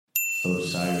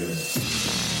Osiris.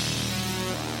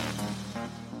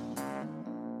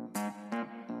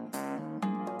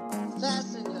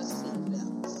 Fasten your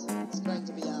seatbelts. It's going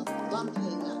to be a bumpy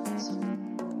night.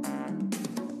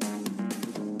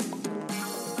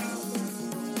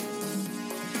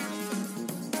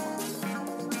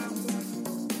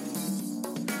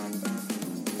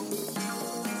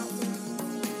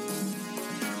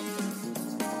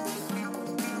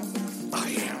 I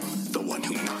am the one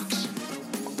who knocks.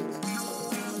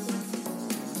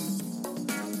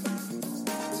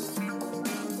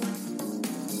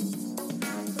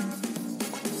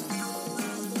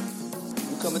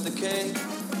 You come at the king,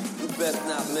 you best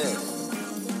not miss.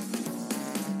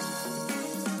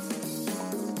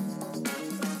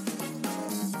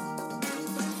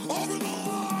 Over the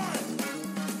line!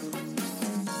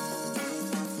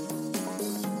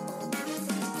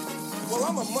 Well,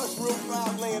 I'm a mushroom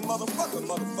five-laying motherfucker.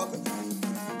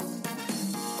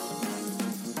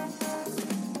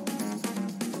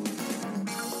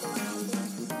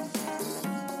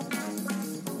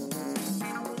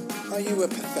 Are you a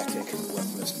pathetic and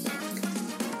worthless pig?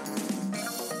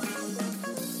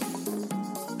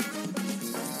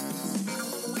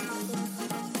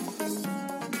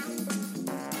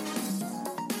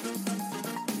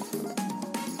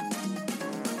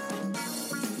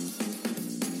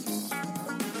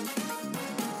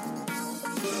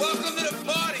 Welcome to the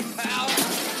party, pal.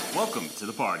 Welcome to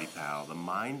The Party Pal, the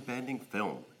mind-bending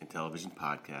film and television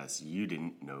podcast you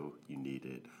didn't know you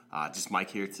needed. Just Mike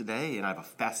here today, and I have a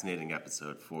fascinating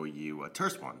episode for you, a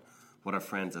terse one, what our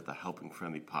friends at the Helping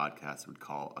Friendly podcast would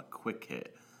call a quick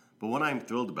hit, but one I'm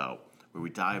thrilled about, where we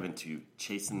dive into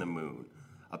Chasing the Moon,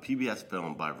 a PBS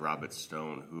film by Robert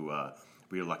Stone, who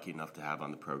we are lucky enough to have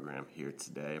on the program here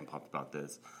today. I'm pumped about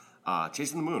this.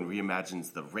 Chasing the Moon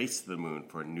reimagines the race to the moon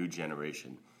for a new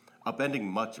generation, upending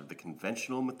much of the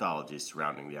conventional mythology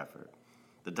surrounding the effort.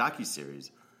 The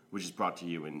docuseries, which is brought to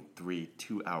you in 3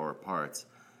 two-hour parts,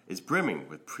 is brimming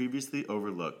with previously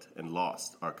overlooked and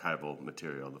lost archival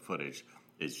material. The footage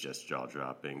is just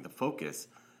jaw-dropping. The focus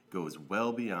goes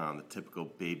well beyond the typical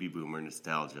baby boomer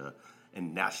nostalgia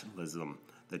and nationalism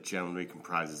that generally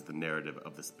comprises the narrative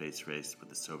of the space race with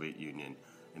the Soviet Union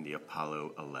and the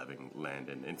Apollo 11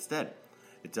 landing. Instead,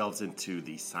 it delves into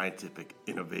the scientific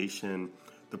innovation,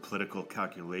 the political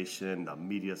calculation, the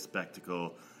media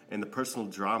spectacle, and the personal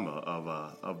drama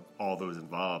of all those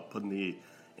involved, putting the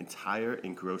entire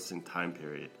engrossing time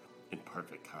period in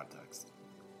perfect context.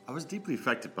 I was deeply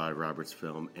affected by Robert's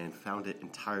film and found it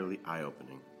entirely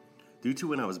eye-opening. Due to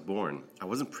when I was born, I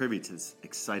wasn't privy to this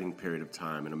exciting period of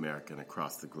time in America and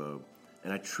across the globe,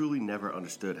 and I truly never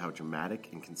understood how dramatic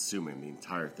and consuming the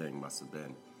entire thing must have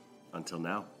been, until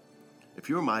now. If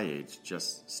you're my age,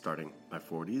 just starting my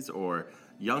 40s, or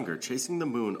younger, Chasing the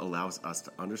Moon allows us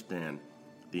to understand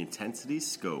the intensity,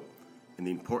 scope, and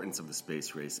the importance of the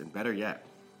space race, and better yet,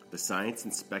 the science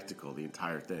and spectacle the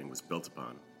entire thing was built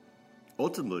upon.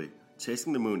 Ultimately,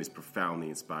 Chasing the Moon is profoundly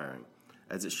inspiring,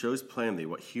 as it shows plainly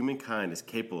what humankind is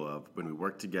capable of when we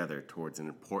work together towards an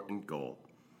important goal.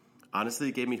 Honestly,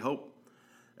 it gave me hope.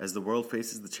 As the world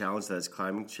faces the challenge that is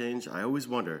climate change, I always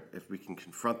wonder if we can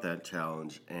confront that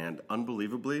challenge, and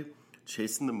unbelievably,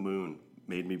 Chasing the Moon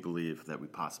made me believe that we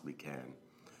possibly can.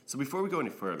 So before we go any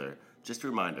further, just a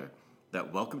reminder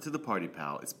that Welcome to the Party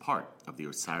Pal is part of the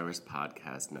Osiris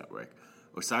Podcast Network.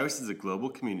 Osiris is a global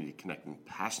community connecting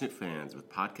passionate fans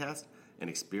with podcasts and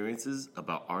experiences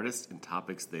about artists and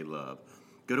topics they love.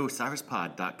 Go to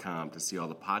osirispod.com to see all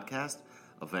the podcasts,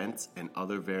 events, and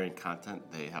other varying content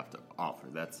they have to offer.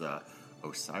 That's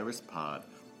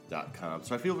osirispod.com.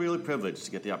 So I feel really privileged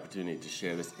to get the opportunity to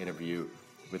share this interview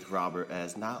with Robert,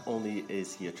 as not only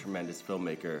is he a tremendous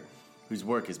filmmaker whose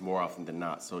work is more often than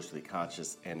not socially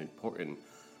conscious and important,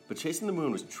 but Chasing the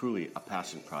Moon was truly a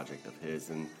passion project of his,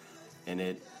 and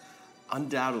it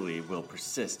undoubtedly will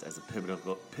persist as a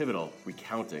pivotal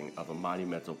recounting of a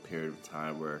monumental period of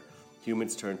time where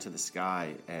humans turned to the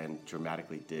sky and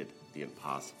dramatically did the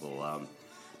impossible.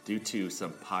 Due to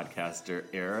some podcaster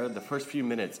error, the first few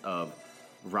minutes of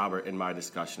Robert and my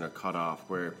discussion are cut off,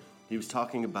 where he was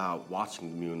talking about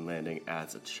watching the moon landing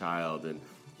as a child, and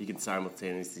he can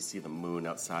simultaneously see the moon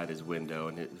outside his window,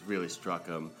 and it really struck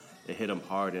him. It hit him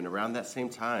hard, and around that same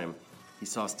time, he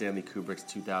saw Stanley Kubrick's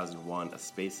 2001 A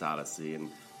Space Odyssey, and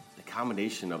the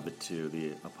combination of the two,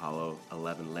 the Apollo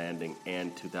 11 landing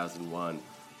and 2001,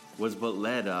 was what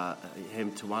led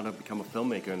him to want to become a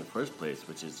filmmaker in the first place,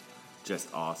 which is just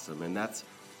awesome. And that's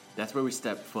where we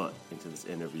step foot into this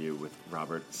interview with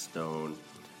Robert Stone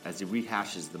as he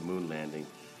rehashes the moon landing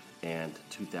and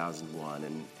 2001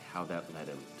 and how that led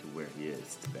him to where he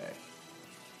is today.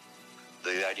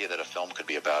 the idea that a film could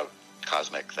be about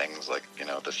cosmic things like,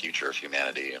 the future of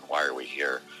humanity and why are we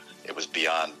here, it was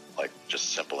beyond like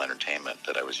just simple entertainment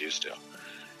that I was used to.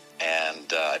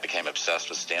 And I became obsessed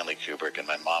with Stanley Kubrick, and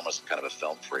my mom was kind of a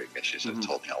film freak, and she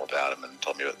told me all about him and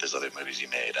told me about these other movies he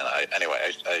made. And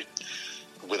I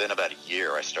within about a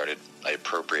year, I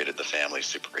appropriated the family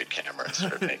Super 8 camera and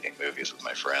started making movies with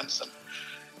my friends.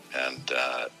 And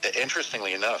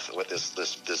interestingly enough, with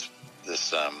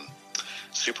this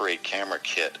Super 8 camera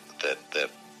kit that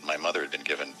my mother had been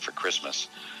given for Christmas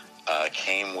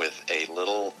came with a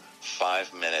little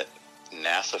 5-minute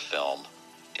NASA film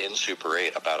in Super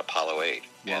 8 about Apollo 8.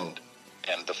 Whoa.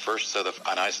 And the first,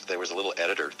 there was a little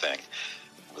editor thing,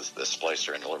 was the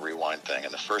splicer and a little rewind thing,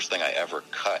 and the first thing I ever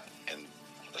cut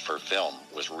for film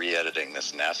was re-editing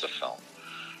this NASA film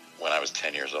when I was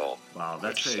 10 years old. Wow,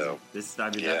 that's crazy.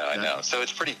 I know. So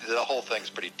it's the whole thing's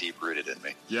pretty deep-rooted in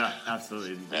me. Yeah,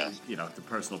 absolutely. Yeah. The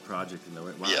personal project in the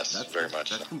way. Wow, yes, very much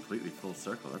That's so. completely full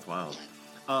circle. That's wild.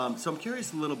 So I'm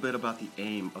curious a little bit about the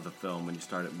aim of the film when you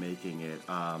started making it.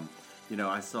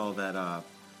 I saw that kind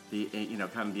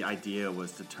of the idea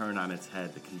was to turn on its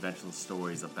head the conventional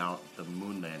stories about the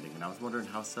moon landing, and I was wondering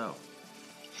how so.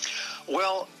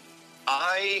 Well,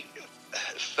 I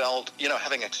felt,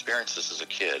 having experienced this as a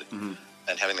kid and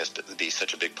having this be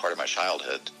such a big part of my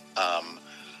childhood,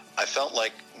 I felt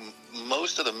like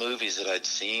most of the movies that I'd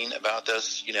seen about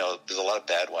this, there's a lot of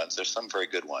bad ones. There's some very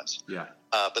good ones. Yeah.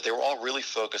 But they were all really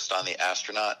focused on the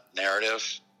astronaut narrative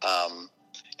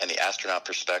and the astronaut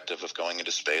perspective of going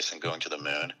into space and going to the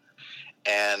moon.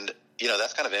 And,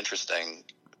 that's kind of interesting.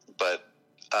 But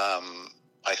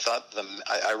I thought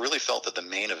I really felt that the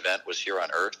main event was here on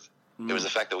Earth. It was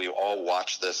the fact that we all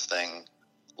watched this thing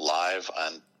live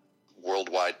on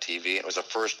worldwide TV. It was the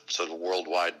first sort of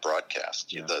worldwide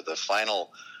broadcast. Yeah. The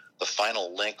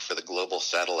final link for the global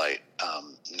satellite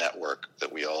network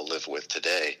that we all live with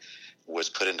today was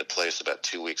put into place about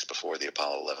 2 weeks before the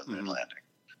Apollo 11 moon landing.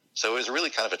 So it was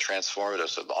really kind of a transformative,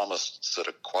 sort of almost sort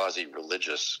of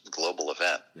quasi-religious global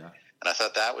event. Yeah. And I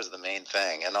thought that was the main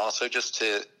thing. And also just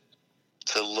to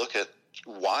look at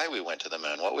why we went to the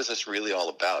moon. What was this really all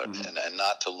about? And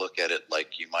not to look at it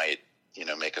like you might,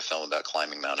 make a film about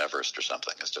climbing Mount Everest or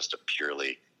something. It's just a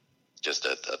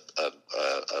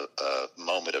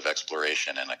moment of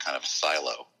exploration in a kind of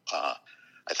silo.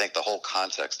 I think the whole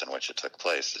context in which it took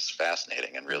place is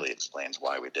fascinating and really explains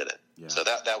why we did it. Yeah. So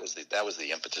that was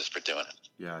the impetus for doing it.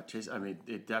 Yeah, Chase. I mean,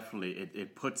 it definitely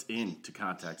it puts into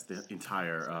context the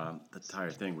entire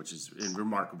thing, which is in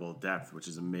remarkable depth, which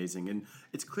is amazing. And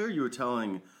it's clear you were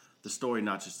telling the story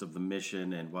not just of the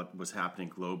mission and what was happening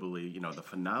globally, the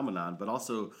phenomenon, but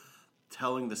also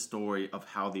telling the story of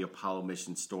how the Apollo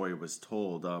mission story was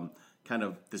told. Kind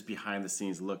of this behind the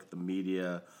scenes look at the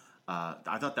media.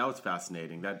 I thought that was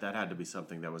fascinating. That had to be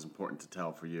something that was important to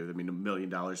tell for you. I mean, $1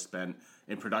 million spent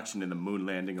in production in the moon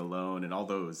landing alone and all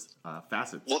those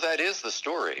facets. Well, that is the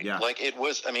story. Yeah. Like it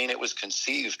was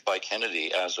conceived by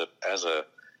Kennedy as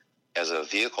a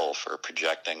vehicle for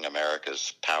projecting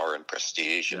America's power and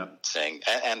prestige, and saying,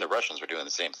 and the Russians were doing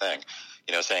the same thing,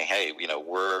 saying, hey,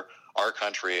 our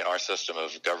country and our system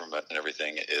of government and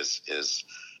everything is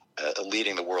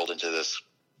leading the world into this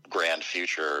grand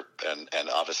future, and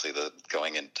obviously the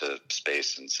going into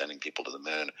space and sending people to the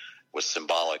moon was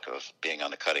symbolic of being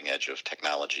on the cutting edge of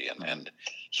technology and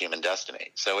human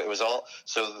destiny. So it was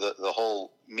the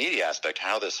whole media aspect,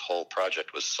 how this whole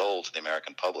project was sold to the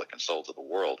American public and sold to the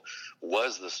world,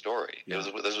 was the story. Yeah.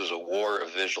 This was a war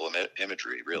of visual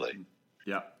imagery, really.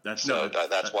 Yeah, that's why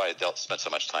I spent so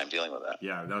much time dealing with that.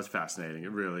 Yeah, that was fascinating.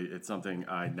 It's something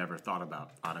I never thought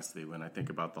about, honestly, when I think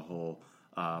about the whole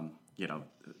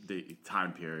the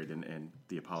time period and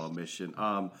the Apollo mission.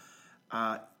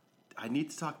 I need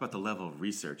to talk about the level of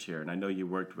research here, and I know you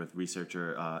worked with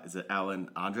researcher, is it Alan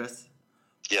Andres?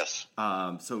 Yes.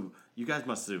 So you guys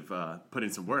must have put in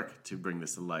some work to bring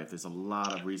this to life. There's a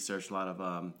lot of research, a lot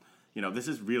of, this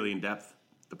is really in-depth,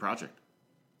 the project.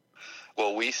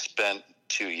 Well, we spent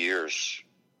 2 years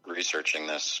researching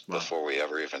this before we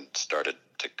ever even started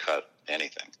to cut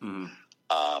anything.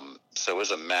 Mm-hmm. So it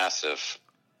was a massive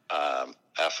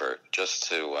effort just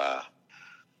to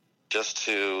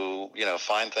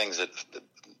find things that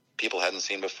people hadn't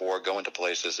seen before, go into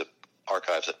places,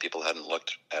 archives that people hadn't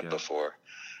looked at before.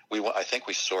 I think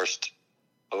we sourced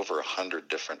over 100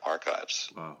 different archives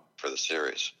for the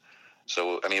series.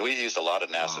 So, I mean, we used a lot of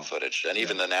NASA footage, and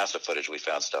even the NASA footage, we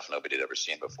found stuff nobody had ever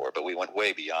seen before, but we went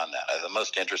way beyond that. The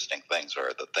most interesting things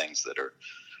are the things that are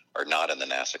not in the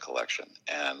NASA collection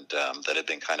and that had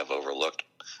been kind of overlooked.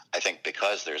 I think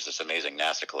because there's this amazing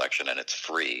NASA collection and it's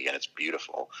free and it's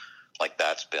beautiful, like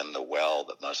that's been the well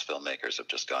that most filmmakers have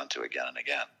just gone to again and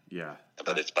again. Yeah.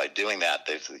 But it's by doing that,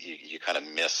 you kind of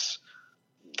miss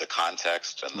the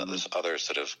context and this other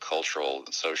sort of cultural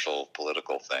and social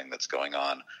political thing that's going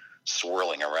on,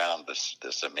 swirling around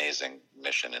this amazing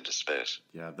mission into space.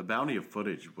 Yeah, the bounty of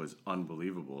footage was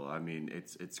unbelievable. I mean,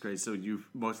 it's great. So a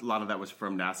lot of that was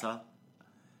from NASA?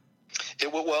 A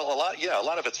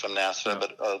lot of it's from NASA,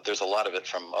 but there's a lot of it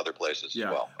from other places as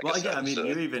well.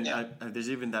 There's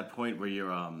even that point where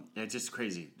you're, it's just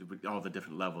crazy with all the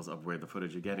different levels of where the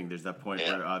footage you're getting. There's that point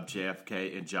where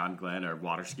JFK and John Glenn are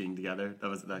water skiing together.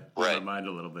 That blew my mind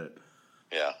a little bit.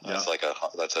 Yeah, that's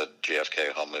that's a JFK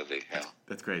home movie. Yeah.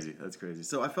 That's crazy.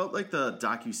 So I felt like the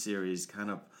docuseries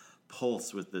kind of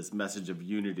pulse with this message of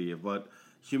unity of what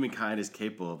humankind is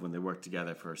capable of when they work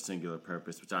together for a singular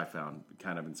purpose, which I found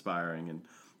kind of inspiring in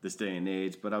this day and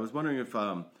age. But I was wondering if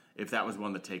that was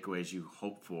one of the takeaways you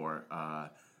hoped for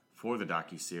the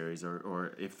docuseries,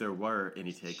 or if there were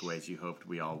any takeaways you hoped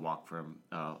we all walk from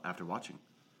after watching.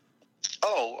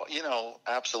 Oh,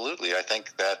 absolutely. I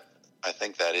think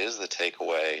that is the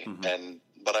takeaway.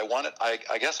 But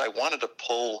I guess I wanted to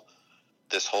pull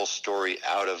this whole story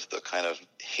out of the kind of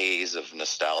haze of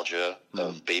nostalgia,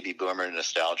 of baby boomer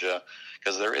nostalgia,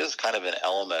 because there is kind of an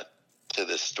element to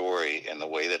this story in the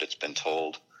way that it's been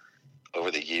told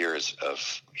over the years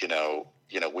of,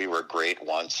 we were great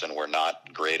once and we're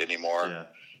not great anymore. Yeah.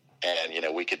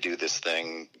 And, we could do this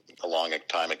thing a long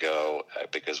time ago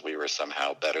because we were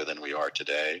somehow better than we are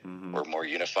today. We're more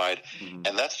unified.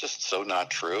 And that's just so not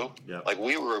true. Yep. Like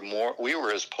we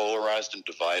were as polarized and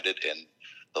divided in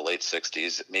the late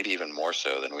 60s, maybe even more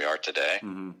so than we are today.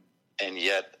 And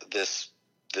yet this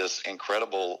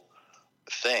incredible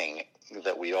thing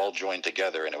that we all joined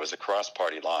together, and it was across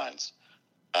party lines,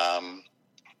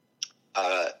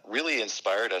 really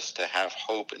inspired us to have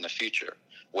hope in the future.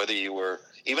 Whether you were,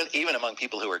 even among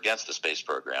people who were against the space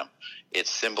program, it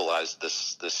symbolized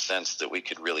this sense that we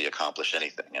could really accomplish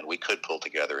anything, and we could pull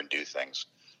together and do things.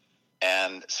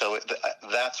 And so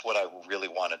that's what I really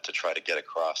wanted to try to get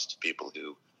across to people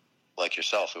who, like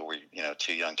yourself, who were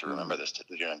too young to remember this, too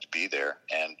young to be there,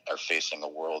 and are facing a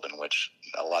world in which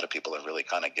a lot of people have really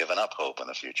kind of given up hope in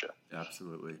the future.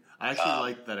 Absolutely. I actually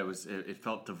liked that it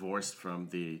felt divorced from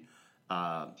the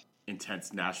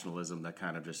intense nationalism that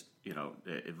kind of just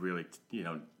it really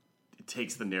it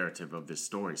takes the narrative of this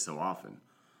story so often.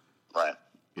 Right.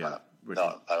 Yeah.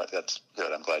 That's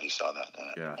good. I'm glad you saw that.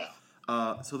 Yeah.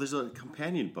 So there's a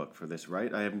companion book for this,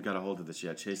 right? I haven't got a hold of this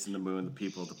yet. Chasing the Moon, the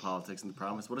People, the Politics, and the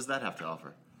Promise. What does that have to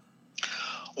offer?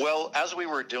 Well, as we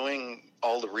were doing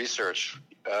all the research,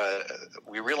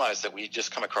 we realized that we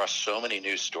just come across so many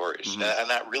new stories. And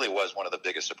that really was one of the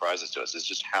biggest surprises to us, is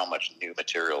just how much new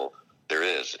material there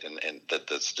is and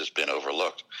that's just been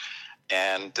overlooked.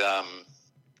 And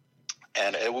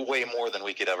it was way more than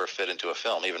we could ever fit into a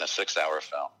film, even a 6-hour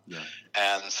film. Yeah.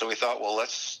 And so we thought, well,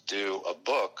 let's do a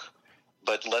book,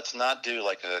 but let's not do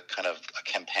like a kind of a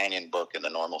companion book in the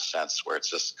normal sense where it's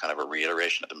just kind of a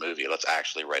reiteration of the movie. Let's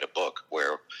actually write a book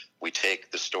where we take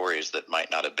the stories that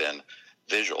might not have been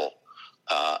visual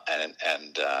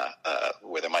and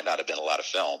where there might not have been a lot of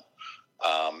film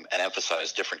and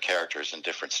emphasize different characters and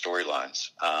different storylines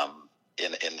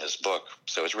in this book.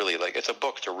 So it's really like it's a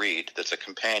book to read that's a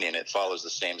companion. It follows the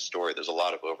same story. There's a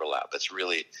lot of overlap. It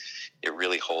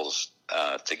really holds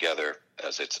together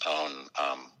as its own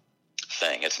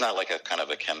thing. It's not like a kind of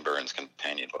a Ken Burns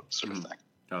companion book sort of thing.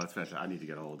 Oh, that's fantastic. I need to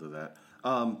get a hold of that.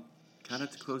 Kind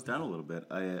of to close down a little bit,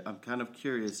 I'm kind of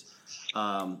curious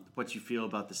what you feel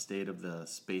about the state of the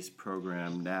space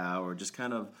program now, or just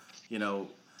kind of,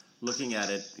 looking at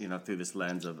it, through this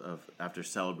lens of after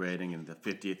celebrating and the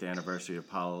 50th anniversary of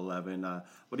Apollo 11.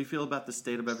 What do you feel about the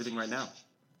state of everything right now?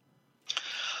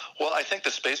 Well, I think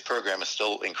the space program is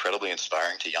still incredibly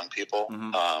inspiring to young people.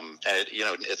 And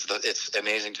it's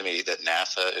amazing to me that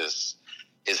NASA is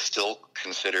still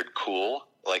considered cool,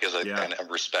 like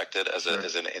and respected as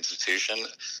an institution,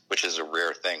 which is a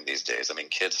rare thing these days. I mean,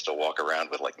 kids still walk around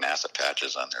with like NASA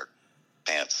patches on their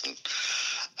pants and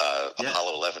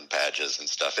Apollo 11 badges and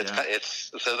stuff.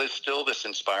 So there's still this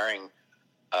inspiring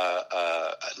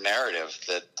narrative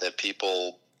that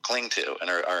people cling to and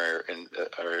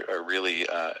are really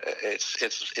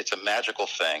it's a magical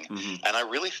thing. And I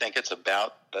really think it's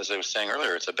about, as I was saying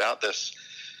earlier, it's about this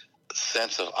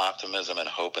sense of optimism and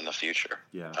hope in the future,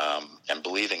 and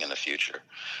believing in the future.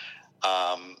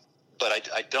 But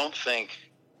I don't think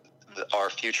that our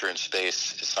future in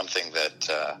space is something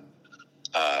that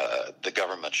the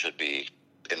government should be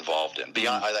involved in.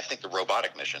 Beyond, I think the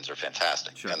robotic missions are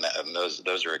fantastic, and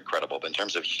those are incredible. But in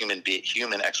terms of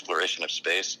human exploration of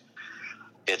space,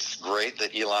 it's great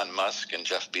that Elon Musk and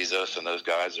Jeff Bezos and those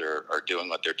guys are doing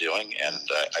what they're doing, and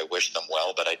I wish them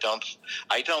well. But I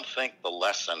don't think the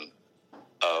lesson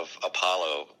of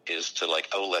Apollo is to like,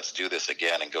 oh, let's do this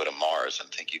again and go to Mars and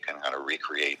think you can kind of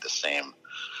recreate the same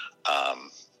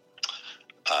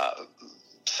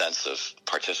sense of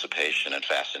participation and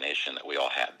fascination that we all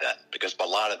had then, because a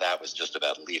lot of that was just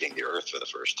about leaving the Earth for the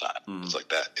first time. It's like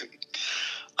that.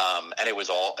 And it was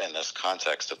all in this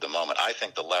context of the moment. I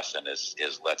think the lesson is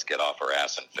let's get off our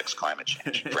ass and fix climate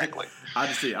change, frankly.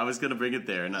 Honestly, I was going to bring it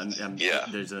there, and Yeah.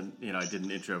 there's I did an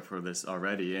intro for this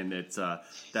already, and it's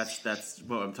that's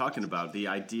what I'm talking about. The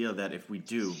idea that if we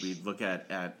look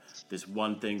at this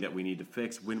one thing that we need to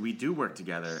fix, when we do work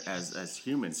together as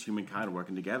humans, humankind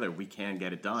working together, we can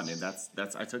get it done, and that's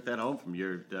I took that home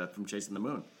from Chasing the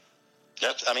Moon.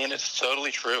 It's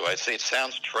totally true. I'd say it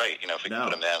sounds trite. If we can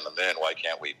put a man on the moon, why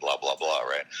can't we? Blah, blah, blah,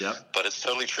 right? Yep. But it's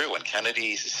totally true. When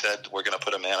Kennedy said we're going to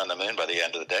put a man on the moon by the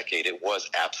end of the decade, it was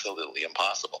absolutely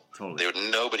impossible. Totally.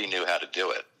 Nobody knew how to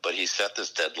do it. But he set this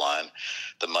deadline.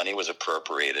 The money was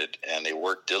appropriated, and they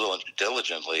worked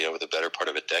diligently over the better part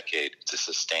of a decade to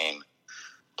sustain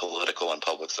political and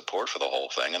public support for the whole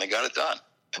thing, and they got it done.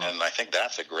 And I think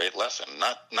that's a great lesson,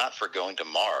 not for going to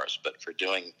Mars, but for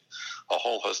doing a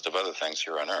whole host of other things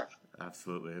here on Earth.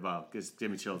 Absolutely. Wow. Because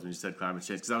Jimmy Chills, when you said climate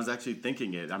change, because I was actually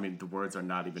thinking it. I mean, the words are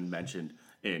not even mentioned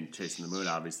in Chasing the Moon,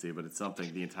 obviously, but it's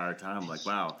something the entire time. Like,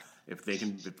 wow, if we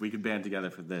can band together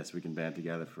for this, we can band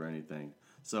together for anything.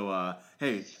 So,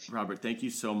 hey, Robert, thank you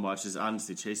so much.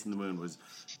 Honestly, Chasing the Moon was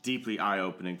deeply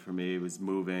eye-opening for me. It was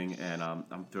moving, and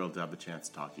I'm thrilled to have the chance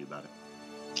to talk to you about it.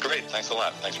 Great. Thanks a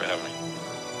lot. Thanks for having me.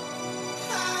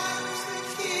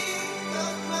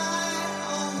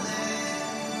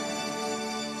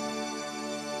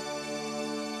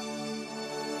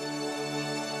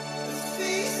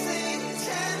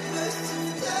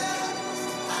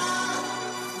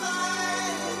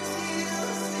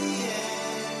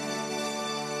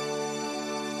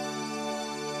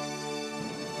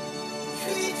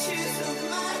 Creatures of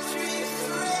my dreams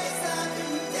raise up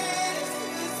and dance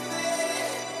with me.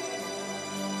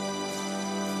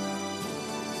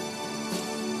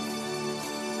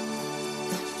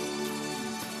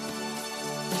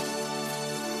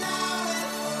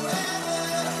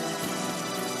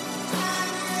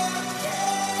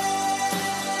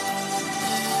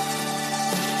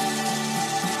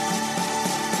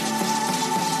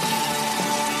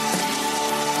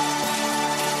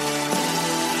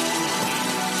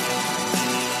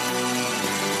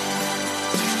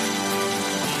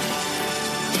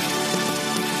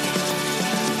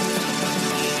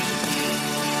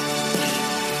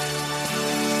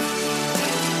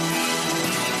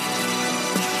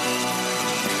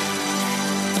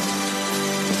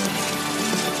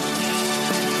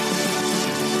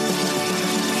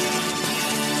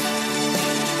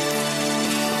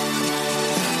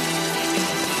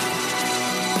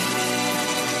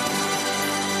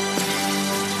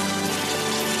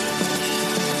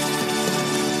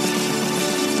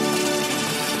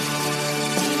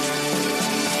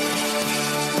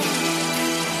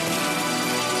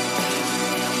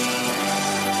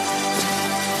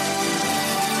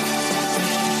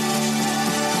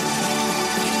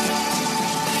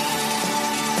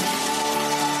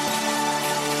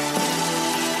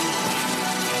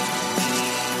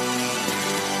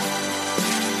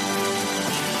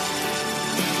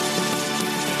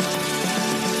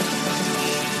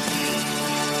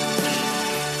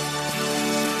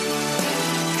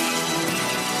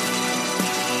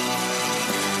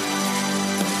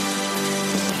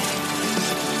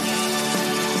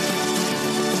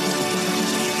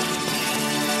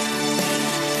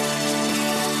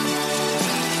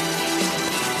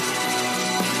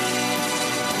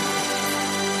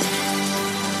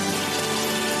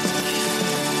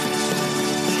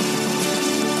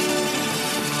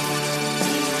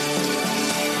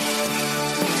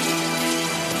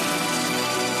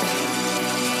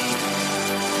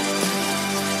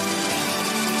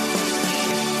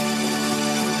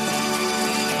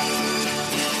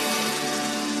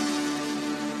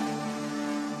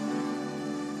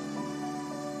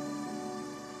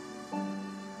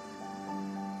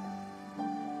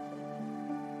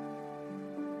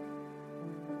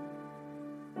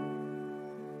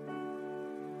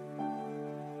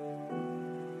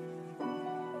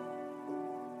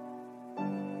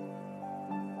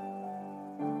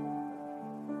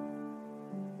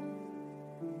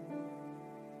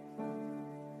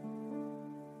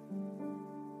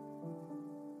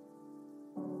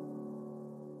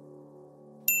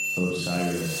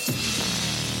 Osiris.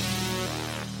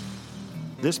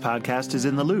 This podcast is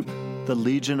in the loop. the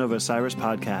Legion of Osiris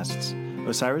podcasts.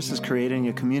 Osiris is creating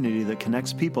a community that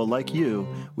connects people like you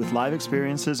with live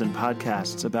experiences and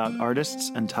podcasts about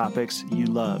artists and topics you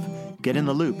love. Get in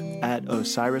the loop at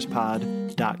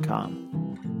osirispod.com.